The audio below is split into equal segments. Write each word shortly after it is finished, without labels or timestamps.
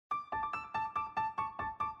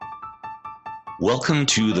Welcome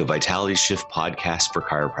to the Vitality Shift podcast for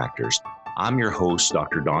chiropractors. I'm your host,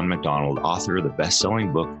 Dr. Don McDonald, author of the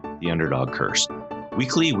best-selling book, The Underdog Curse.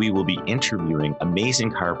 Weekly, we will be interviewing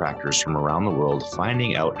amazing chiropractors from around the world,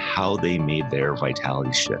 finding out how they made their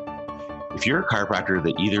vitality shift. If you're a chiropractor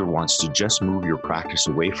that either wants to just move your practice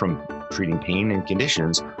away from treating pain and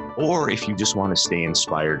conditions, or if you just want to stay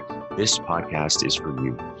inspired, this podcast is for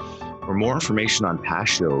you. For more information on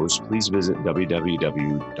past shows, please visit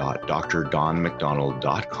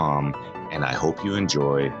www.drdonmcdonald.com, and I hope you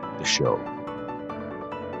enjoy the show.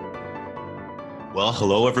 Well,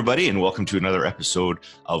 hello, everybody, and welcome to another episode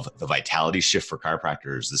of the Vitality Shift for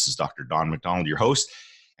Chiropractors. This is Dr. Don McDonald, your host,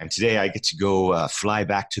 and today I get to go fly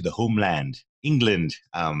back to the homeland, England,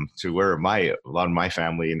 to where a lot of my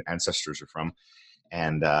family and ancestors are from,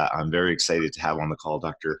 and I'm very excited to have on the call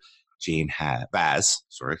Dr. Hvas,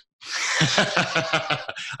 sorry.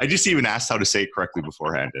 I just even asked how to say it correctly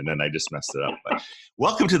beforehand, and then I just messed it up. But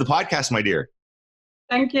welcome to the podcast, my dear.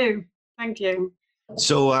 Thank you. Thank you.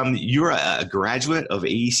 So you're a graduate of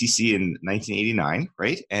AECC in 1989,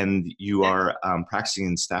 right? And you are practicing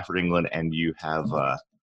in Stafford, England, and you have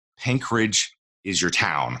Penkridge is your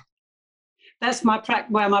town. That's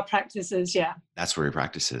where my practice is, yeah. That's where your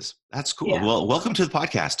practice is. That's cool. Yeah. Well, welcome to the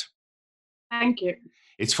podcast. Thank you.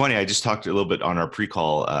 It's funny. I just talked a little bit on our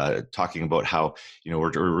pre-call, talking about how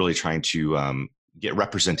we're really trying to get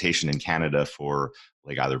representation in Canada for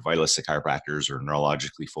like either vitalistic chiropractors or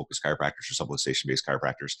neurologically focused chiropractors or subluxation-based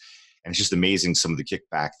chiropractors, and it's just amazing some of the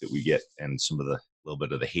kickback that we get and some of the little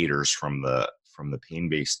bit of the haters from the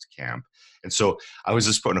pain-based camp. And so I was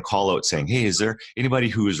just putting a call out saying, hey, is there anybody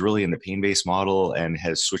who is really in the pain-based model and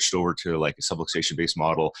has switched over to like a subluxation-based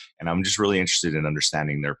model? And I'm just really interested in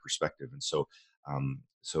understanding their perspective. And so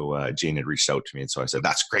Jane had reached out to me, and so I said,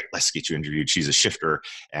 that's great, let's get you interviewed. She's a shifter.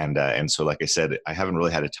 And so, like I said, I haven't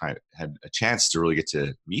really had a chance to really get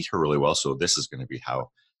to meet her really well. So this is going to be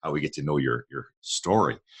how we get to know your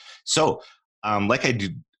story. So like I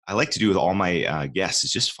like to do with all my guests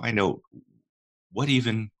is just find out what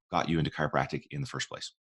even got you into chiropractic in the first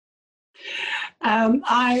place. I'm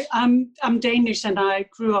Danish, and I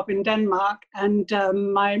grew up in Denmark, and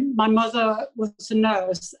my mother was a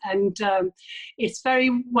nurse, and it's very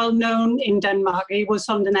well known in Denmark. It was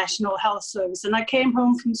on the National Health Service, and I came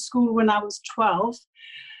home from school when I was 12,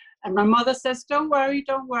 and my mother says, don't worry,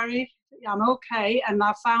 I'm okay. And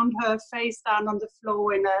I found her face down on the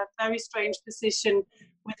floor in a very strange position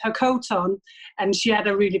with her coat on, and she had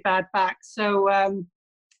a really bad back. So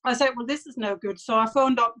I said, well, this is no good. So I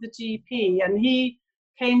phoned up the GP, and he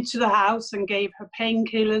came to the house and gave her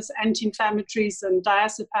painkillers, anti-inflammatories, and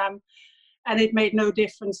diazepam, and it made no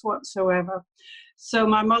difference whatsoever. So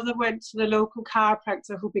my mother went to the local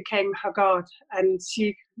chiropractor, who became her god, and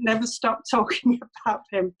she never stopped talking about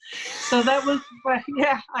him. So that was,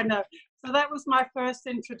 yeah, I know. So that was my first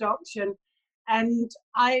introduction. And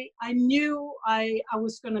I knew I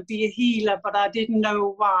was going to be a healer, but I didn't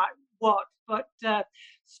know what. But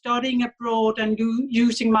studying abroad and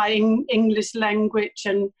using my English language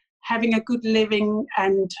and having a good living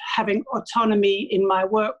and having autonomy in my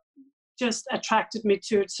work just attracted me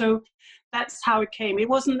to it. So that's how it came. It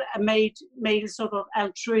wasn't made a sort of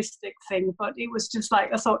altruistic thing, but it was just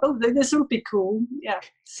like, I thought, oh, this would be cool. Yeah.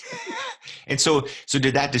 And so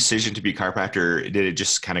did that decision to be a chiropractor, did it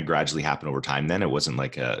just kind of gradually happen over time then? It wasn't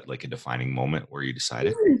like a defining moment where you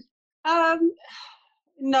decided?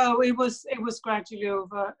 No, it was gradually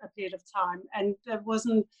over a period of time, and there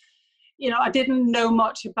wasn't, I didn't know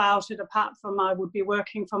much about it apart from I would be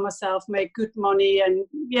working for myself, make good money, and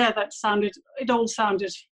yeah, it all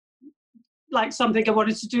sounded like something I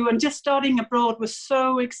wanted to do. And just studying abroad was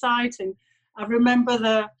so exciting. I remember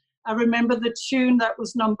the tune that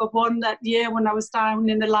was number one that year when I was down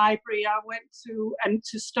in the library. I went to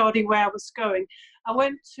study where I was going. I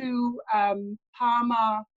went to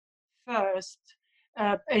Parma first.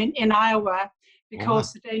 In Iowa,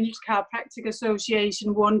 because the Danish Chiropractic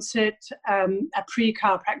Association wanted a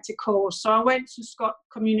pre-chiropractic course. So I went to Scott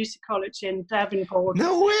Community College in Davenport.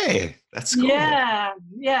 No way. That's cool. Yeah.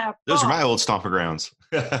 Those are my old stomping grounds.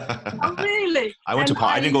 Oh, really? I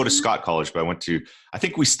didn't go to Scott College, but I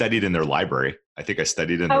think we studied in their library. I think I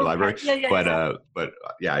studied in their library. Yeah, but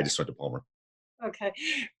I just went to Palmer. Okay,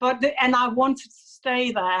 and I wanted to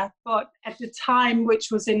stay there, but at the time, which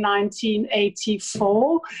was in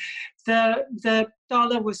 1984, the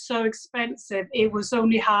dollar was so expensive, it was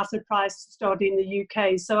only half the price to study in the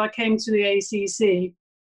UK. So I came to the ACC.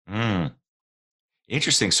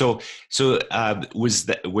 Interesting. So was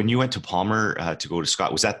that when you went to Palmer to go to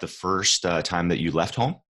Scott? Was that the first time that you left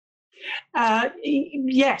home?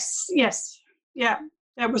 Yes. Yeah.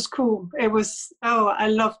 It was cool. It was, oh, I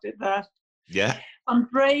loved it there. Yeah. And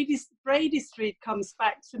Brady Street comes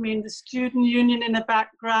back to me, and the student union in the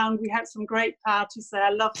background. We had some great parties there.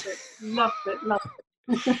 I loved it, loved it, loved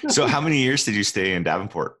it. So how many years did you stay in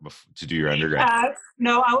Davenport to do your undergrad?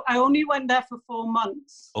 No, I only went there for 4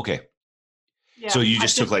 months. Okay. Yeah. So you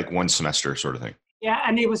just took like one semester sort of thing. Yeah,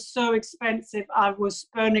 and it was so expensive. I was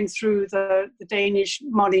burning through the Danish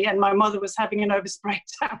money, and my mother was having a nervous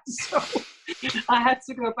breakdown. So I had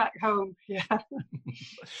to go back home. Yeah.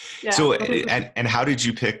 Yeah. So and how did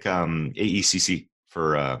you pick AECC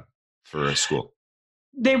for a school?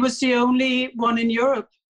 There was the only one in Europe.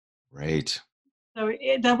 Right. So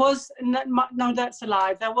there was, no, that's a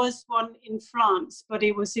lie. There was one in France, but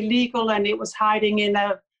it was illegal and it was hiding in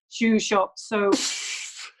a shoe shop. So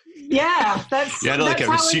yeah, that's, you had like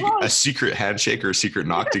a secret handshake or a secret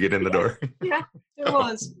knock to get in the door. Yeah, it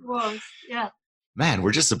was, yeah. Man,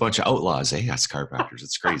 we're just a bunch of outlaws, eh? Us chiropractors.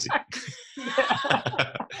 It's crazy.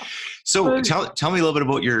 So tell me a little bit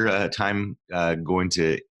about your time going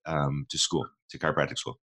to school, to chiropractic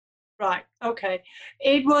school. Right. Okay.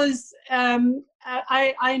 It was,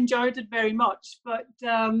 I enjoyed it very much, but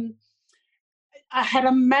I had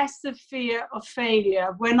a massive fear of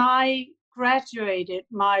failure. When I graduated,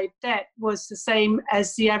 my debt was the same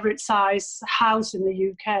as the average size house in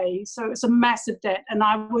the UK. So it was a massive debt. And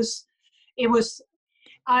I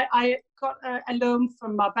got a loan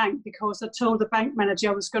from my bank because I told the bank manager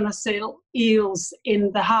I was going to sell eels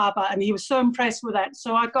in the harbour, and he was so impressed with that.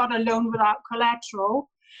 So I got a loan without collateral.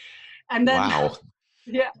 And then, wow.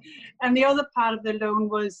 Yeah, and the other part of the loan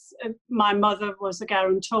was my mother was a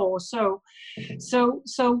guarantor. So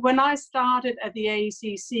when I started at the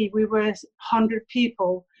AECC, we were 100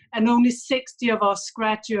 people, and only 60 of us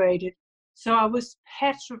graduated. So I was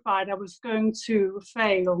petrified I was going to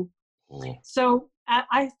fail. Oh. So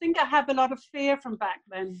I think I have a lot of fear from back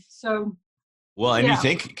then. So. Well, and you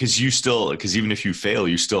think, because even if you fail,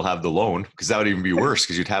 you still have the loan, because that would even be worse,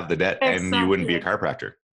 because you'd have the debt. Exactly. And you wouldn't be a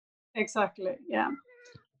chiropractor. Exactly. Yeah.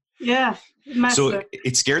 Yeah. Massive. So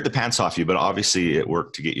it scared the pants off you, but obviously it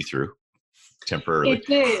worked to get you through temporarily. It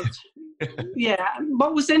did. Yeah.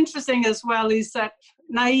 What was interesting as well is that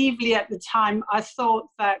naively at the time, I thought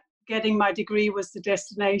that getting my degree was the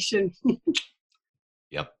destination.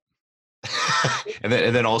 Yep. and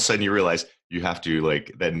then all of a sudden you realize you have to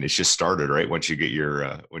then it's just started, right? Once you get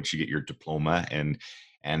your diploma, and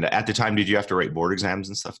at the time, did you have to write board exams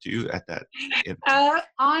and stuff too at that?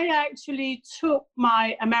 I actually took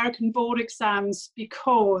my American board exams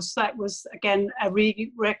because that was, again, a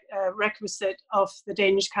requisite of the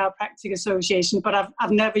Danish Chiropractic Association, but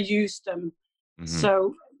I've never used them. Mm-hmm.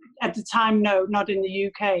 So at the time, no, not in the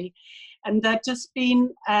UK. And there'd just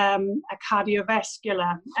been a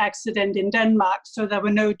cardiovascular accident in Denmark, so there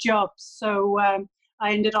were no jobs. So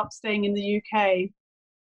I ended up staying in the UK.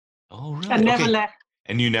 Oh, really? And never left.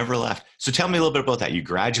 And you never left. So tell me a little bit about that. You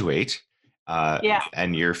graduate,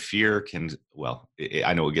 and your fear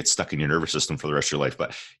I know it gets stuck in your nervous system for the rest of your life,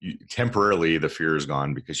 but temporarily the fear is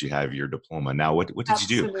gone because you have your diploma. Now, what did you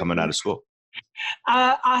do coming out of school?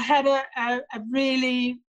 I had a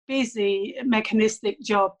really busy mechanistic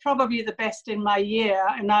job, probably the best in my year.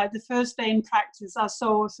 And the first day in practice, I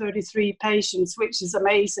saw 33 patients, which is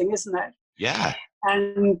amazing, isn't it? Yeah.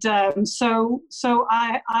 And so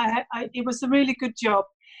it was a really good job.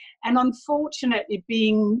 And unfortunately,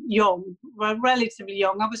 being young, well, relatively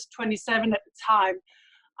young, I was 27 at the time,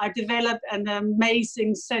 I developed an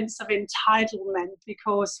amazing sense of entitlement,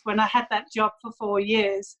 because when I had that job for 4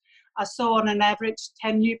 years, I saw on an average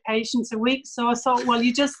 10 new patients a week. So I thought, well,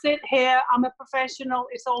 you just sit here, I'm a professional,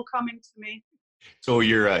 it's all coming to me. So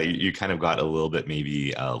you kind of got a little bit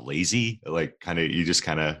maybe lazy, you just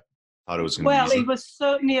kind of thought it was going to be easy? Well, it was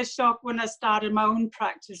certainly a shock when I started my own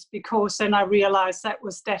practice, because then I realized that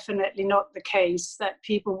was definitely not the case, that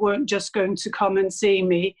people weren't just going to come and see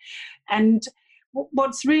me. And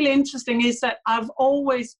what's really interesting is that I've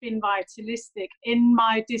always been vitalistic. In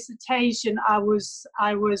my dissertation, I was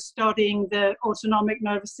studying the autonomic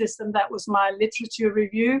nervous system. That was my literature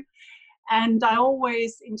review. And I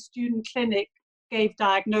always, in student clinic, gave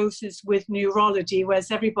diagnosis with neurology,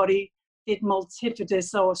 whereas everybody did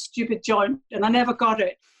multifidus or stupid joint, and I never got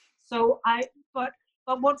it. So but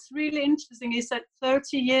what's really interesting is that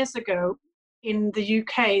 30 years ago in the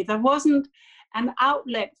UK, there wasn't an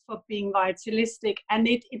outlet for being vitalistic, and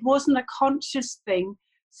it wasn't a conscious thing.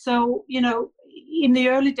 So, in the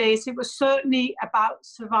early days, it was certainly about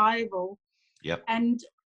survival. Yep.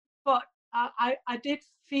 But I did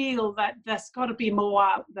feel that there's got to be more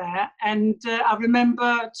out there. And I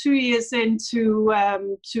remember 2 years into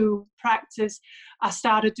to practice, I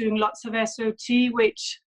started doing lots of SOT,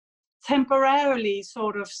 which temporarily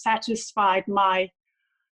sort of satisfied my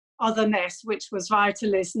otherness, which was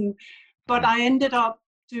vitalism. But I ended up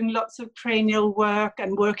doing lots of cranial work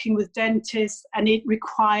and working with dentists, and it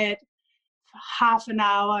required half an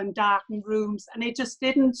hour in darkened rooms, and it just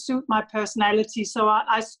didn't suit my personality, so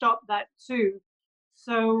I stopped that too.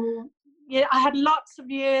 So yeah, I had lots of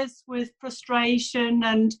years with frustration,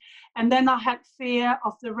 and then I had fear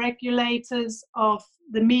of the regulators, of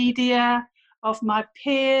the media, of my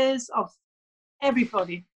peers, of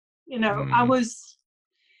everybody. You know, I was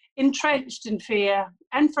entrenched in fear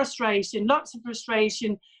and frustration, lots of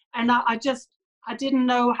frustration, and I didn't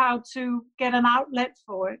know how to get an outlet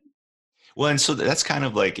for it. Well, and so that's kind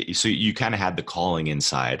of like, so you kind of had the calling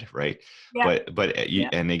inside, right? Yeah. But you, Yeah.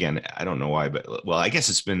 and again, I don't know why, but well, I guess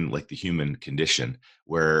it's been like the human condition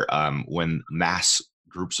where when mass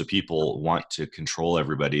groups of people want to control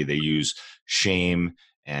everybody, they use shame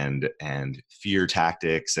and fear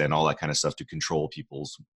tactics and all that kind of stuff to control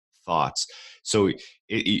people's thoughts. So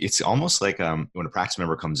it's almost like when a practice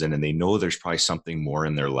member comes in and they know there's probably something more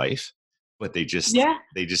in their life, but they just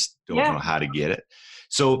don't know how to get it.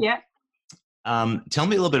 So tell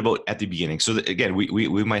me a little bit about at the beginning. So that, again,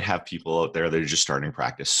 we might have people out there that are just starting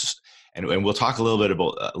practice, and we'll talk a little bit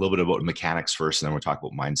about mechanics first, and then we'll talk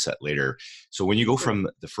about mindset later. So when you go from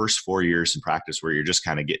the first 4 years in practice where you're just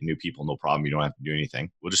kind of getting new people, no problem, you don't have to do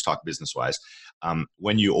anything. We'll just talk business wise.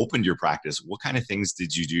 When you opened your practice, what kind of things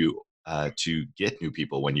did you do to get new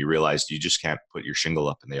people when you realized you just can't put your shingle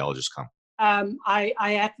up and they all just come? I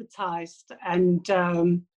advertised,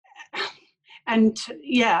 and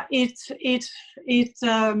yeah, it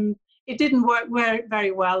didn't work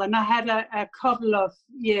very well, and I had a couple of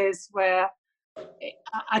years where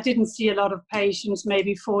I didn't see a lot of patients,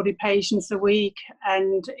 maybe 40 patients a week,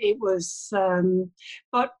 and it was.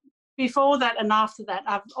 But before that and after that,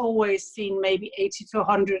 I've always seen maybe 80 to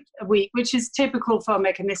 100 a week, which is typical for a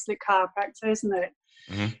mechanistic chiropractor, isn't it?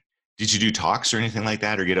 Mm-hmm. Did you do talks or anything like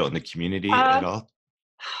that, or get out in the community at all?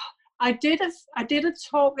 I did a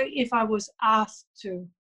talk if I was asked to.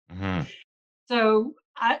 Mm-hmm. So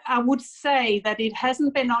I would say that it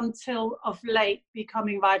hasn't been until of late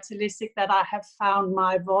becoming vitalistic that I have found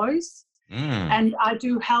my voice. And I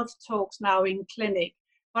do health talks now in clinic,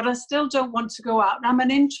 but I still don't want to go out. I'm an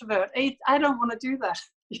introvert. I don't want to do that.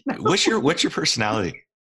 You know? What's your personality?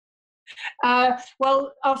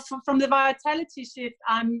 Well, from the vitality shift,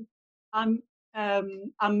 I'm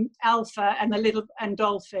alpha and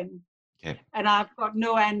dolphin. Okay. And I've got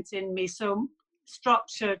no ant in me, so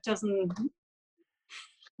structure doesn't.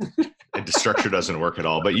 The structure doesn't work at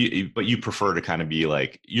all, but you prefer to kind of be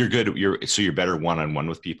like, you're good. You're better one-on-one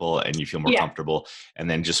with people and you feel more comfortable, and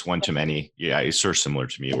then just one to many. Yeah. It's sort of similar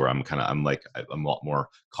to me where I'm a lot more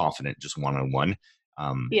confident just one-on-one.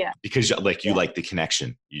 Because like you like the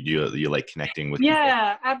connection, you like connecting with people.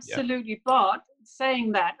 Absolutely. Yeah. But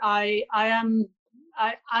saying that, I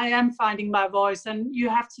am finding my voice, and you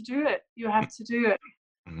have to do it.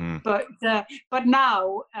 Mm-hmm. But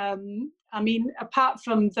now, I mean, apart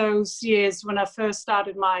from those years when I first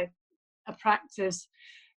started my practice,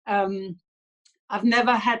 I've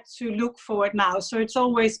never had to look for it now. So it's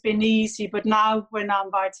always been easy. But now when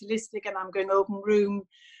I'm vitalistic and I'm going open room,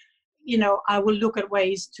 you know, I will look at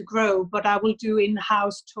ways to grow, but I will do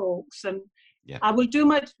in-house talks, and I will do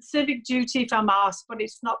my civic duty if I'm asked, but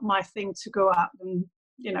it's not my thing to go out and,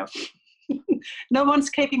 you know, no one's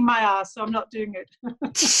kicking my ass, so I'm not doing it.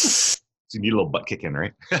 So you need a little butt kicking,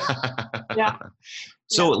 right? Yeah.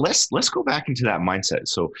 So let's go back into that mindset.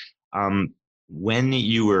 So when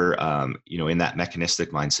you were, in that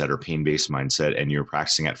mechanistic mindset or pain-based mindset, and you were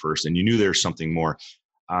practicing at first, and you knew there's something more,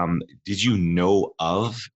 did you know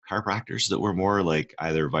of chiropractors that were more like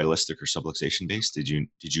either vitalistic or subluxation based? Did you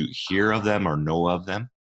hear of them or know of them?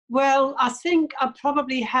 Well, I think I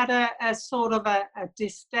probably had a sort of a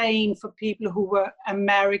disdain for people who were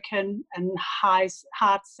American and hard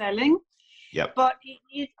selling. Yep. But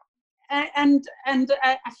and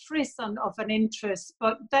a frisson of an interest,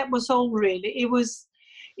 but that was all really. It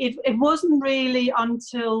wasn't really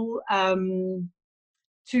until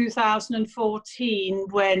 2014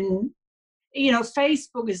 when, you know,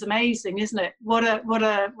 Facebook is amazing, isn't it? What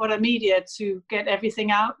a media to get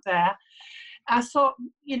everything out there. I thought,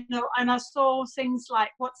 you know, and I saw things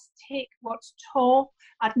like what's tick, what's TOR.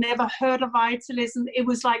 I'd never heard of vitalism. It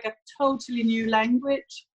was like a totally new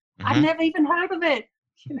language. Mm-hmm. I'd never even heard of it,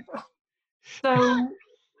 you know. So,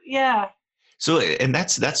 yeah. So, and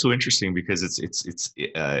that's so interesting because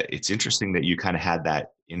it's interesting that you kind of had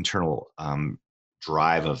that internal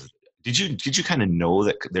drive of. Did you kind of know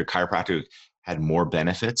that their chiropractor had more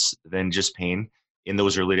benefits than just pain in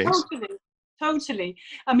those early days? Totally, totally.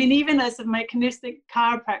 I mean, even as a mechanistic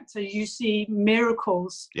chiropractor, you see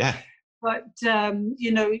miracles, Yeah. but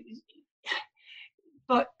you know,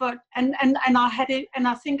 but and I had it, and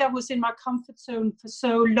I think I was in my comfort zone for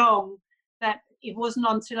so long that it wasn't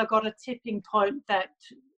until I got a tipping point that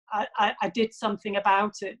I did something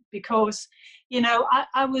about it, because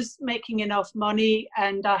I was making enough money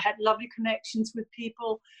and I had lovely connections with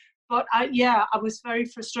people, but I was very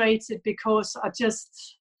frustrated because I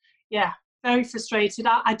just, yeah, very frustrated.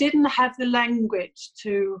 I didn't have the language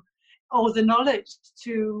to, or the knowledge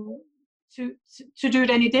to to do it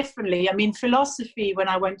any differently. I mean, philosophy when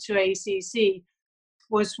I went to ACC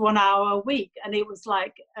was 1 hour a week, and it was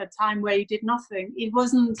like a time where you did nothing. It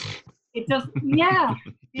wasn't. It just, yeah,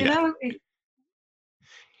 you Yeah. know. It,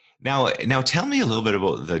 Now tell me a little bit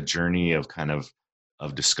about the journey of kind of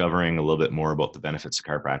discovering a little bit more about the benefits of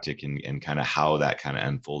chiropractic and kind of how that kind of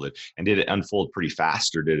unfolded. And did it unfold pretty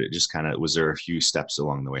fast, or did it just kind of, was there a few steps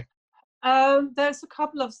along the way? there's a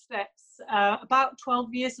couple of steps. About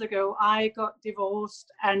 12 years ago, I got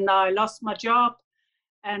divorced and I lost my job,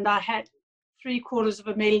 and I had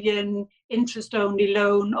 750,000 interest-only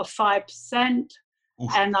loan of 5%,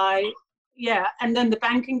 Oof. and and then the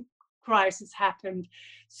banking crisis happened.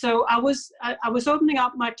 So I was opening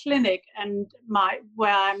up my clinic and my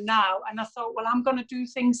where I'm now, and I thought, well, I'm going to do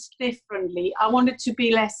things differently. I wanted to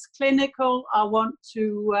be less clinical. I want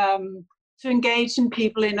to engage in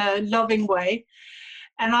people in a loving way,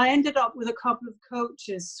 and I ended up with a couple of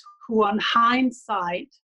coaches who, on hindsight,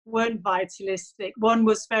 weren't vitalistic. One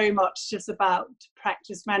was very much just about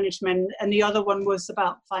practice management, and the other one was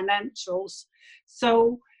about financials.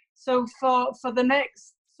 So, for the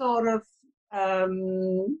next sort of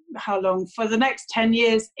how long? For the next 10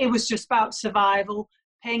 years, it was just about survival,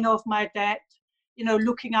 paying off my debt,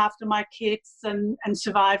 looking after my kids, and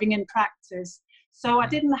surviving in practice. So I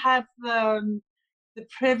didn't have the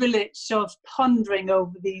privilege of pondering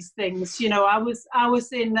over these things. I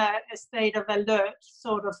was in a state of alert,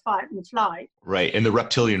 sort of fight and flight. Right. And the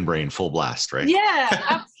reptilian brain full blast, right? Yeah, Yeah.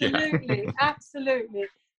 absolutely, absolutely.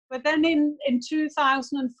 But then in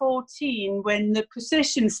 2014, when the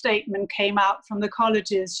position statement came out from the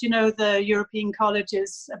colleges, the European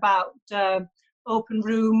colleges, about open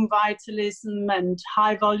room vitalism and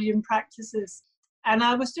high volume practices. And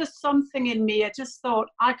I was just something in me. I just thought,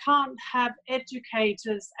 I can't have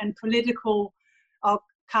educators and political or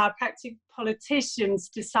chiropractic politicians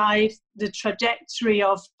decide the trajectory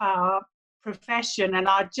of our profession. And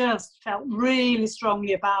I just felt really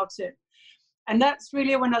strongly about it. And that's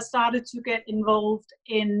really when I started to get involved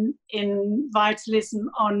in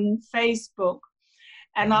vitalism on Facebook.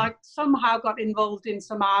 And I somehow got involved in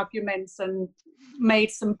some arguments and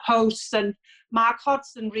made some posts. And Mark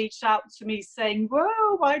Hodgson reached out to me saying,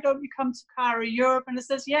 well, why don't you come to Chiro Europe? And I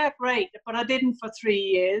says, yeah, great. But I didn't for 3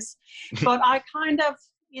 years. But I kind of,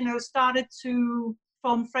 started to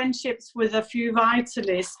form friendships with a few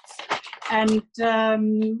vitalists. And I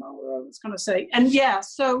was going to say, and yeah,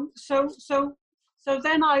 so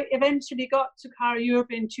then I eventually got to Chiro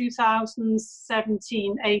Europe in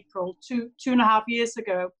 2017, April, two and a half years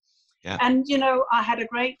ago. Yeah. And, I had a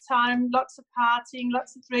great time, lots of partying,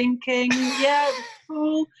 lots of drinking. Yeah, it was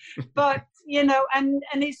cool. But, and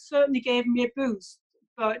it certainly gave me a boost.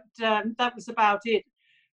 But that was about it.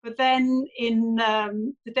 But then in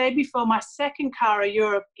the day before my second Chiro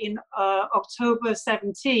Europe in October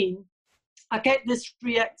 17, I get this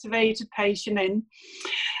reactivated patient in,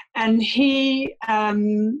 and he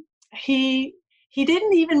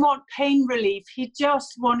didn't even want pain relief. He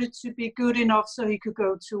just wanted to be good enough so he could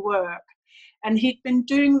go to work. And he'd been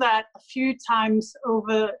doing that a few times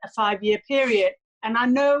over a 5-year period. And I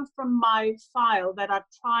know from my file that I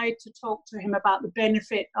tried to talk to him about the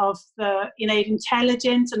benefit of the innate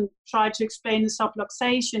intelligence and tried to explain the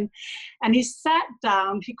subluxation. And he sat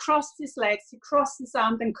down, he crossed his legs, he crossed his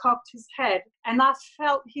arms and cocked his head. And I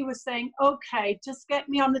felt he was saying, okay, just get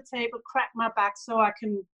me on the table, crack my back so I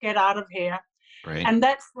can get out of here. Right. And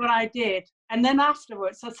that's what I did. And then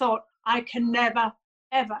afterwards, I thought, I can never,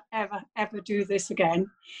 ever, ever, ever do this again.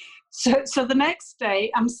 So the next day,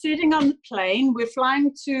 I'm sitting on the plane. We're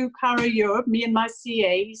flying to Chiro Europe, me and my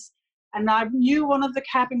CAs, and I knew one of the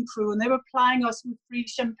cabin crew, and they were plying us with free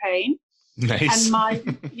champagne. Nice. And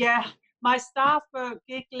my staff were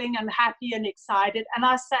giggling and happy and excited, and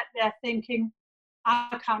I sat there thinking,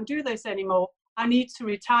 I can't do this anymore. I need to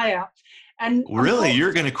retire. And Really?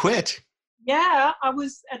 You're going to quit? Yeah,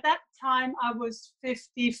 at that time, I was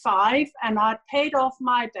 55 and I paid off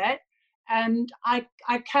my debt and I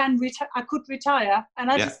could retire.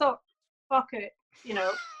 And I Yeah. just thought, fuck it, you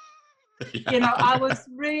know. I Yeah. was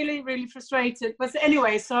really, really frustrated. But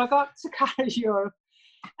anyway, so I got to kind of Europe.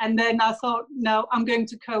 And then I thought, no, I'm going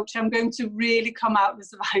to coach. I'm going to really come out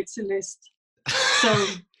as a vitalist. So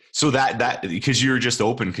So that because you were just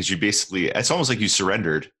open, because you basically, it's almost like you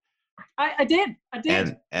surrendered. I did, And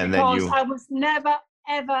then because you, I was never,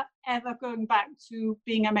 ever, ever going back to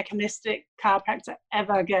being a mechanistic chiropractor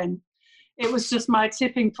ever again. It was just my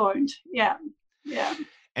tipping point. Yeah, yeah.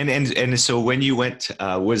 and so when you went,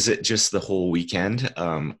 was it just the whole weekend,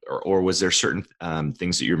 or was there certain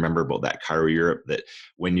things that you remember about that Cairo Europe, that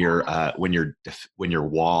when your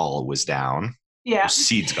wall was down, Yeah. those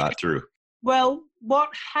seeds got through? Well, what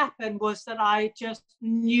happened was that I just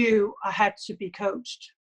knew I had to be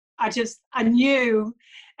coached. I knew,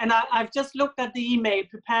 and I've just looked at the email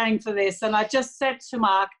preparing for this, and I just said to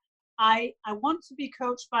Mark, I want to be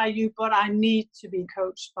coached by you, but I need to be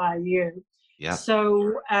coached by you. Yeah.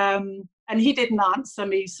 So, and he didn't answer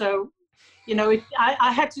me. So,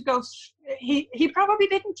 I had to go. He probably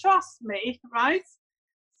didn't trust me, right?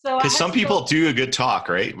 So I Because had some to go. people do a good talk,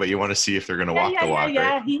 right? But you want to see if they're going to walk the walk,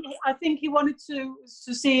 right? I think he wanted to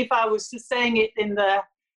see if I was just saying it in the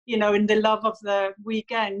love of the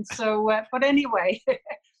weekend. So, but anyway,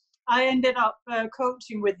 I ended up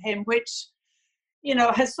coaching with him, which,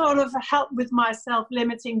 has sort of helped with my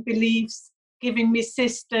self-limiting beliefs, giving me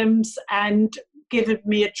systems and giving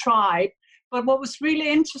me a tribe. But what was really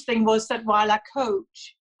interesting was that while I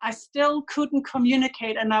coach, I still couldn't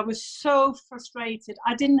communicate, and I was so frustrated.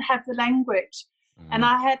 I didn't have the language, and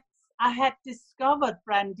Mm. I had discovered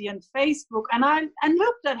Brandy on Facebook, and I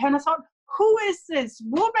looked at her and I thought, who is this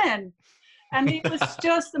woman? And it was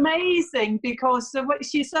just amazing because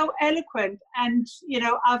she's so eloquent, and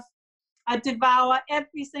I devour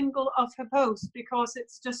every single of her posts because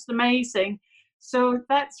it's just amazing. So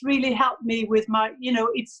that's really helped me with my,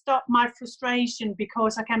 it stopped my frustration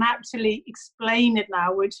because I can actually explain it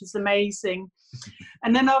now, which is amazing.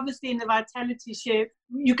 And then obviously in the vitality shift,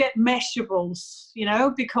 you get measurables,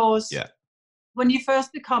 because Yeah. when you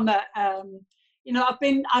first become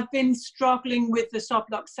I've been struggling with the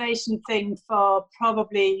subluxation thing for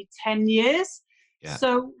probably 10 years. Yeah.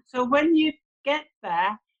 So when you get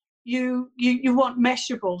there, you want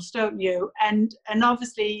measurables, don't you? And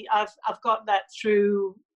obviously I've got that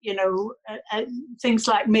through things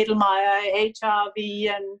like Middlemire, HRV,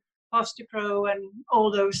 and Posture Pro, and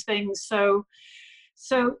all those things. So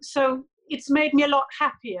it's made me a lot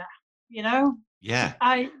happier, Yeah.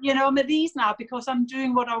 I'm at ease now because I'm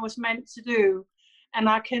doing what I was meant to do, and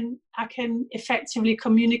I can effectively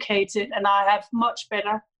communicate it, and I have much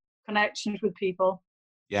better connections with people.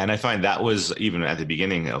 Yeah, and I find that was even at the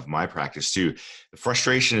beginning of my practice too. The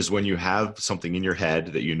frustration is when you have something in your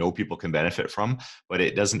head that people can benefit from, but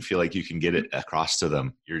it doesn't feel like you can get it across to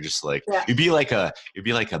them. You're just like, Yeah. you'd be like a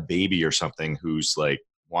baby or something who's like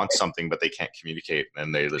wants something but they can't communicate,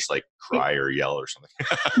 and they just like cry or yell or something.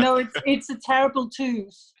 No, it's a terrible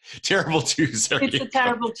twos. Terrible twos. It's a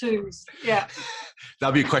terrible twos. Yeah.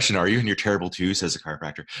 That'll be a question. Are you in your terrible twos as a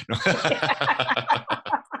chiropractor? No.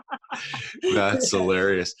 That's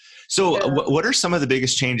hilarious. So Yeah. what are some of the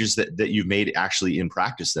biggest changes that you've made actually in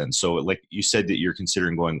practice then? So like you said that you're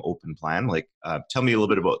considering going open plan, like tell me a little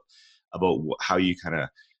bit about how you kind of,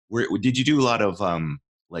 did you do a lot of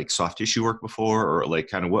like soft tissue work before, or like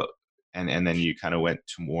kind of what, and then you kind of went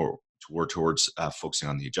to more towards focusing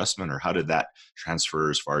on the adjustment, or how did that transfer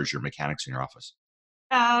as far as your mechanics in your office?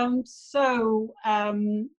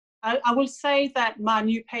 I will say that my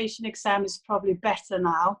new patient exam is probably better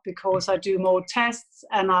now because I do more tests,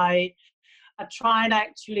 and I try and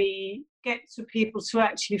actually get to people to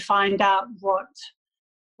actually find out what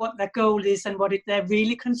their goal is and what they're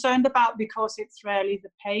really concerned about, because it's rarely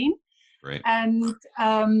the pain. Right. And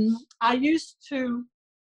I used to,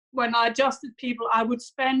 when I adjusted people, I would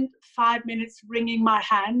spend 5 minutes wringing my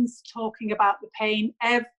hands talking about the pain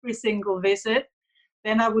every single visit.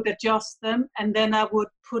 Then I would adjust them, and then I would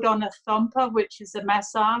put on a thumper, which is a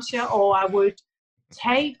massager, or I would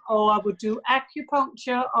tape, or I would do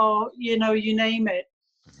acupuncture, or you name it.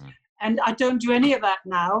 Mm-hmm. And I don't do any of that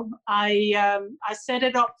now. I set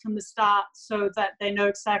it up from the start so that they know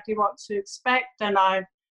exactly what to expect, and I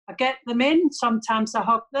get them in. Sometimes I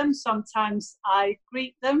hug them, sometimes I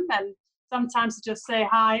greet them, and sometimes I just say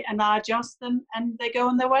hi and I adjust them, and they go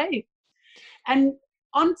on their way. And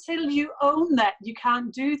until you own that, you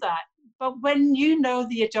can't do that. But when you know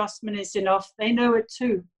the adjustment is enough, they know it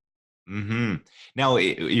too. Mm-hmm. Now,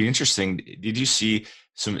 interesting. Did you see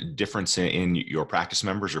some difference in your practice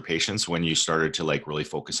members or patients when you started to like really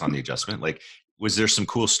focus on the adjustment? Like, was there some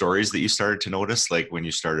cool stories that you started to notice, like when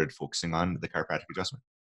you started focusing on the chiropractic adjustment?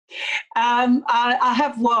 I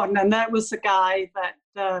have one, and that was a guy that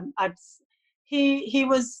he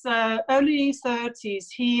was early 30s.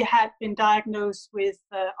 He had been diagnosed with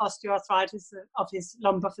osteoarthritis of his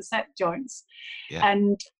lumbar facet joints, Yeah.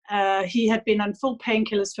 and he had been on full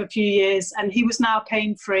painkillers for a few years, and he was now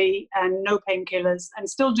pain-free and no painkillers and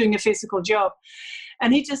still doing a physical job.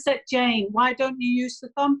 And he just said, "Jane, why don't you use the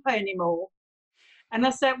thumper anymore?" And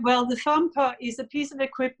I said, well, the thumper is a piece of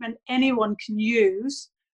equipment anyone can use,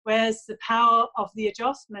 whereas the power of the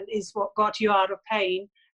adjustment is what got you out of pain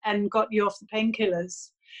and got you off the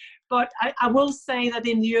painkillers. But I will say that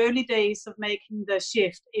in the early days of making the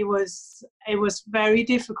shift, it was very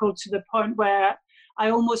difficult, to the point where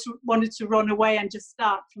I almost wanted to run away and just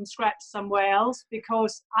start from scratch somewhere else,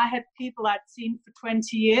 because I had people I'd seen for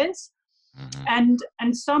 20 years. Mm-hmm.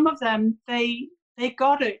 And some of them, they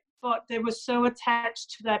got it, but they were so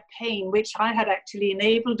attached to their pain, which I had actually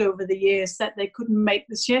enabled over the years, that they couldn't make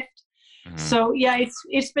the shift. Mm-hmm. So yeah,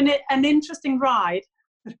 it's been an interesting ride,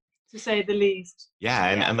 to say the least. Yeah,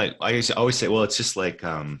 and like I always say, well, it's just like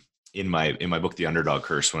in my book, The Underdog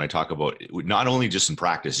Curse, when I talk about not only just in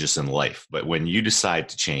practice, just in life, but when you decide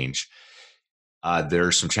to change, there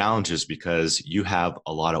are some challenges because you have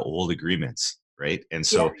a lot of old agreements, right? And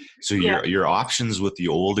so your options with the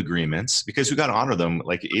old agreements, because we got to honor them.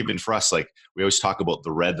 Like even for us, like we always talk about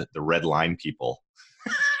the red line people.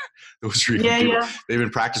 Those people, they've been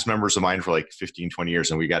practice members of mine for like 15, 20 years,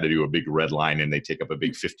 and we got to do a big red line, and they take up a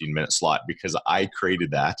big 15-minute slot because I created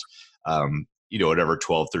that, whatever,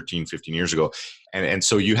 12, 13, 15 years ago. And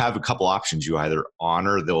so you have a couple options. You either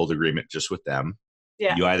honor the old agreement just with them.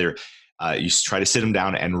 Yeah. You either you try to sit them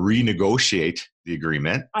down and renegotiate the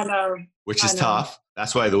agreement. I know. Which is tough.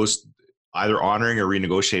 That's why those either honoring or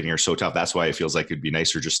renegotiating are so tough. That's why it feels like it'd be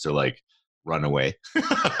nicer just to like run away.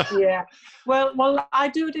 Yeah. Well, I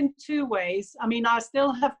do it in two ways. I mean, I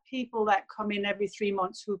still have people that come in every 3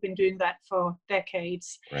 months who've been doing that for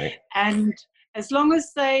decades. Right. And as long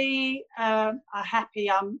as they are happy,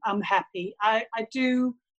 I'm happy. I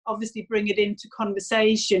do obviously bring it into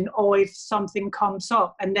conversation, or if something comes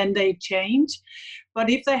up and then they change. But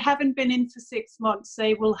if they haven't been in for 6 months,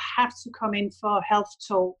 they will have to come in for a health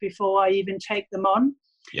talk before I even take them on.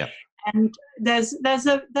 Yeah. And there's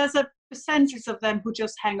a percentage of them who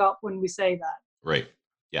just hang up when we say that. Right.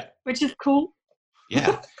 Yeah. Which is cool.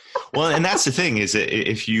 Yeah. Well, and that's the thing is that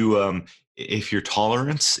if your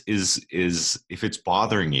tolerance is if it's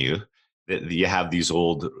bothering you, that you have these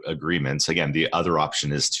old agreements, again, the other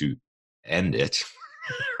option is to end it.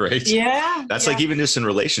 Right. Yeah. That's like even just in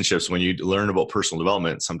relationships, when you learn about personal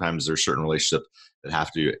development, sometimes there's certain relationships that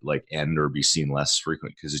have to like end or be seen less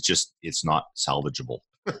frequent because it's not salvageable.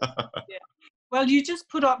 Yeah. Well, you just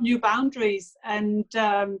put up new boundaries, and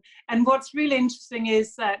what's really interesting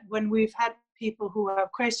is that when we've had people who have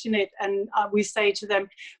questioned it, and we say to them,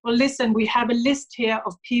 well, listen, we have a list here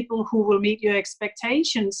of people who will meet your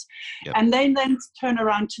expectations. Yep. And they then turn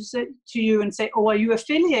around to you and say, oh, are you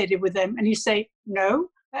affiliated with them? And you say, no.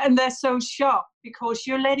 And they're so shocked because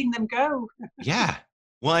you're letting them go. Yeah.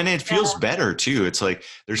 Well, and it feels better too. It's like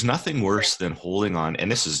there's nothing worse than holding on,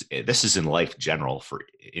 and this is in life general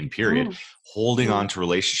period, holding on to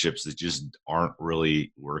relationships that just aren't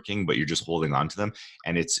really working, but you're just holding on to them,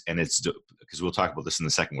 and it's because we'll talk about this in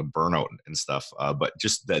a second with burnout and stuff, but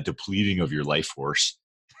just that depleting of your life force.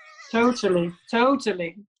 Totally.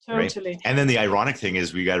 Right? And then the ironic thing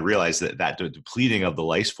is we got to realize that depleting of the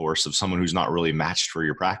life force of someone who's not really matched for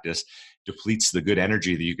your practice depletes the good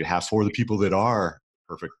energy that you could have for the people that are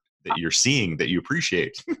perfect, that you're seeing, that you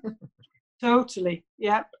appreciate. Totally.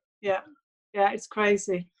 Yeah. It's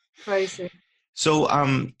crazy. So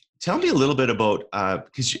tell me a little bit about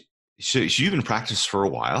because you've been practicing for a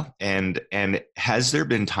while, and has there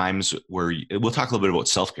been times where we'll talk a little bit about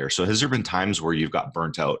self-care. So has there been times where you've got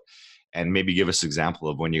burnt out, and maybe give us an example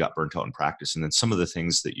of when you got burnt out in practice, and then some of the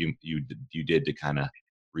things that you did to kind of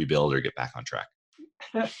rebuild or get back on track?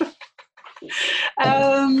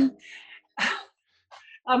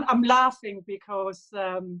 I'm laughing because,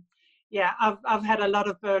 I've had a lot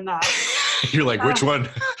of burnout. You're like, which one?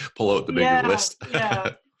 Pull out the bigger list.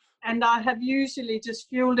 Yeah. And I have usually just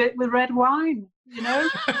fueled it with red wine, Well,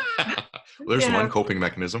 there's one coping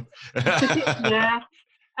mechanism. Yeah.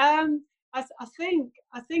 I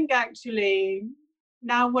think actually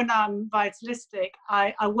now when I'm vitalistic,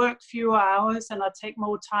 I work fewer hours and I take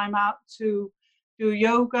more time out to do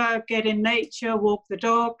yoga, get in nature, walk the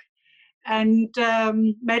dog, and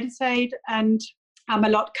meditate. And I'm a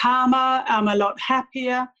lot calmer, I'm a lot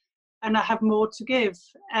happier, and I have more to give.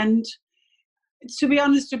 And to be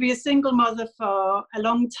honest, to be a single mother for a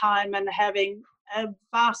long time and having a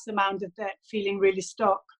vast amount of debt, feeling really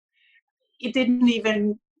stuck, I didn't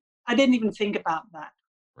even think about that.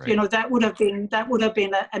 Right. That would have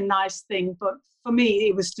been a nice thing, but for me,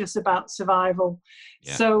 it was just about survival.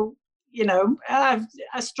 Yeah. So, I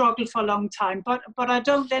struggled for a long time, but I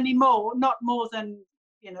don't anymore. Not more than,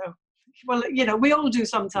 well, we all do We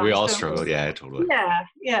sometimes, all don't struggle. we? Yeah, totally.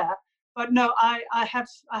 Yeah. But no, I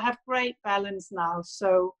have great balance now.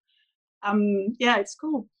 So, yeah, it's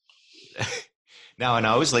cool. Now, and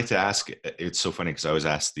I always like to ask, it's so funny because I always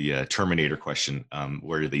ask the Terminator question,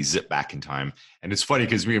 where they zip back in time. And it's funny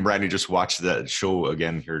because me and Brandon just watched that show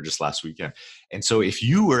again here just last weekend. And so if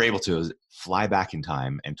you were able to fly back in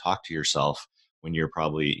time and talk to yourself when you're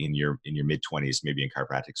probably in your mid-20s, maybe in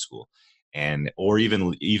chiropractic school, or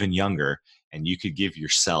even younger, and you could give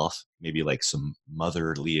yourself maybe like some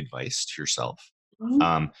motherly advice to yourself,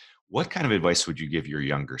 Mhm. what kind of advice would you give your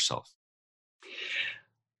younger self?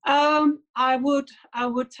 I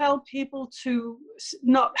would tell people to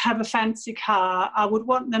not have a fancy car. I would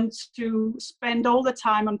want them to spend all the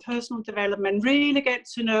time on personal development, really get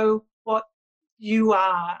to know what you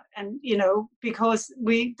are, and because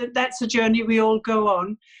that's a journey we all go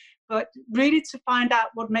on, but really to find out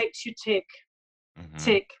what makes you tick, Mm-hmm.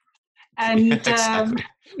 tick, Yeah, and exactly.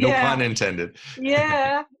 No yeah, pun intended.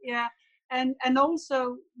 yeah, and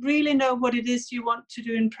also really know what it is you want to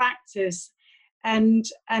do in practice, and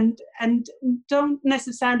don't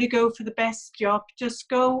necessarily go for the best job. Just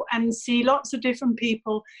go and see lots of different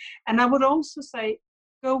people. And I would also say,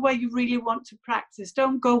 go where you really want to practice.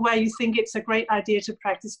 Don't go where you think it's a great idea to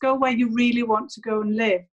practice. Go where you really want to go and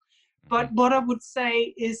live. Mm-hmm. But what I would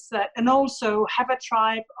say is that, and also have a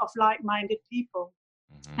tribe of like-minded people,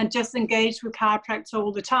 Mm-hmm. and just engage with chiropractors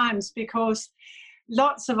all the times, because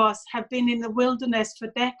lots of us have been in the wilderness for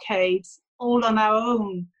decades, all on our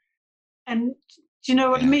own. And do you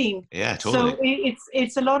know what I Yeah. mean? Yeah, So totally.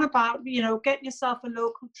 it's a lot about, get yourself a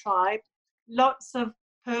local tribe, lots of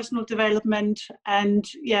personal development, and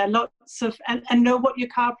lots of, and know what your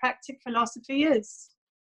chiropractic philosophy is.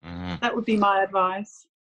 Mm-hmm. That would be my advice.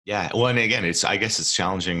 Yeah. Well, and again, I guess it's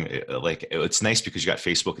challenging. Like, it's nice because you got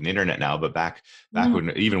Facebook and the internet now, but back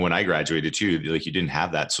Mm. when I graduated too, like, you didn't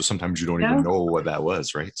have that. So sometimes you don't even Yeah, know what that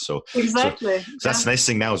was. Right. So exactly. that's Yeah. the nice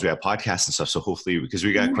thing now is we have podcasts and stuff. So hopefully, because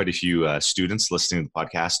we got Mm. quite a few students listening to the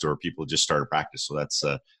podcast, or people just started practice. So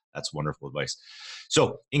that's wonderful advice.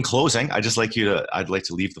 So in closing, I'd like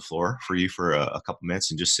to leave the floor for you for a couple minutes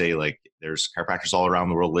and just say, like, there's chiropractors all around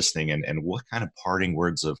the world listening, and what kind of parting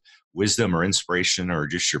words of wisdom or inspiration or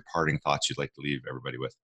just your parting thoughts you'd like to leave everybody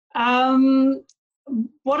with? Um,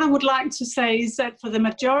 what I would like to say is that for the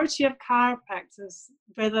majority of chiropractors,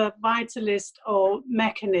 whether vitalist or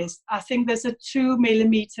mechanist, I think there's a 2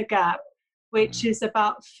 millimeter gap, which is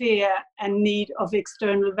about fear and need of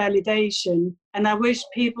external validation. And I wish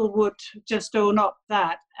people would just own up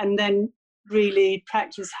that, and then really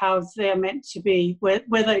practice how they're meant to be,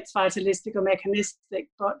 whether it's vitalistic or mechanistic,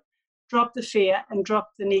 but drop the fear and drop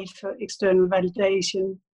the need for external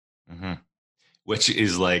validation. Mm-hmm. Which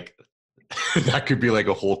is like, that could be like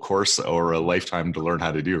a whole course or a lifetime to learn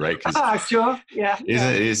how to do, right? Because Sure. Yeah.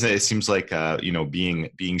 it seems like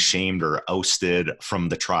being shamed or ousted from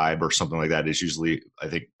the tribe or something like that is usually, I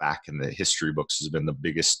think, back in the history books, has been the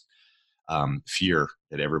biggest fear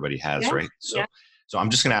that everybody has, Yeah. right? Yeah. So I'm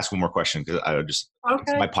just going to ask one more question, because it's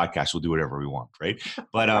Okay. my podcast, we'll do whatever we want, right?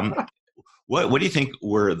 But what do you think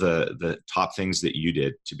were the top things that you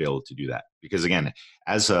did to be able to do that? Because again,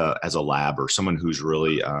 as a lab or someone who's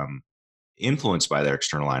really influenced by their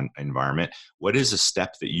external environment, what is a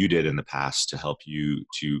step that you did in the past to help you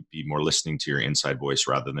to be more listening to your inside voice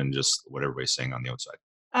rather than just what everybody's saying on the outside?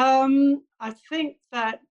 I think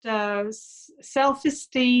that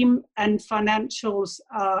self-esteem and financials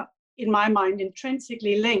are, in my mind,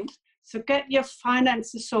 intrinsically linked. So get your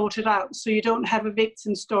finances sorted out so you don't have a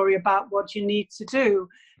victim story about what you need to do.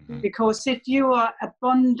 Mm-hmm. Because if you are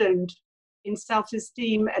abundant in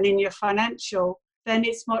self-esteem and in your financial, then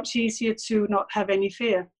it's much easier to not have any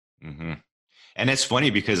fear. Mm-hmm. And it's funny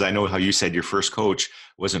because I know how you said your first coach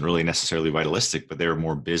wasn't really necessarily vitalistic, but they were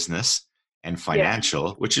more business and Yeah,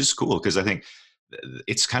 financial, which is cool because I think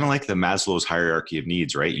it's kind of like the Maslow's hierarchy of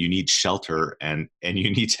needs, right? You need shelter and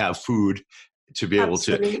you need to have food to be able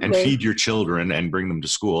to and absolutely. feed your children and bring them to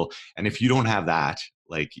school. And if you don't have that,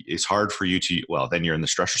 like, it's hard for you to, well, then you're in the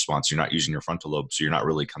stress response. You're not using your frontal lobe, so you're not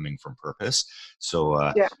really coming from purpose. So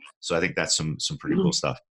Yeah. so I think that's some pretty cool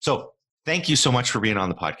stuff. So thank you so much for being on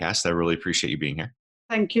the podcast. I really appreciate you being here.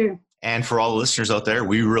 Thank you. And for all the listeners out there,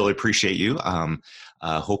 we really appreciate you.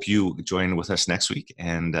 Hope you join with us next week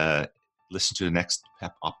and listen to the next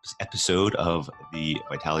episode of the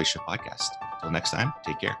Vitality Shift podcast. Until next time,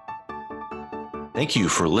 take care. Thank you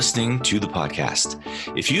for listening to the podcast.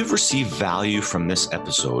 If you've received value from this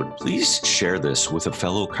episode, please share this with a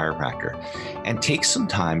fellow chiropractor and take some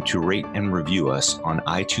time to rate and review us on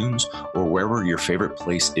iTunes or wherever your favorite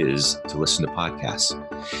place is to listen to podcasts.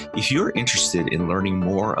 If you're interested in learning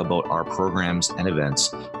more about our programs and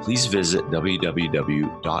events, please visit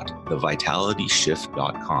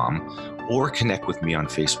www.thevitalityshift.com or connect with me on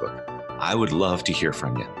Facebook. I would love to hear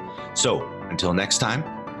from you. So until next time,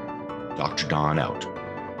 Dr. Don out.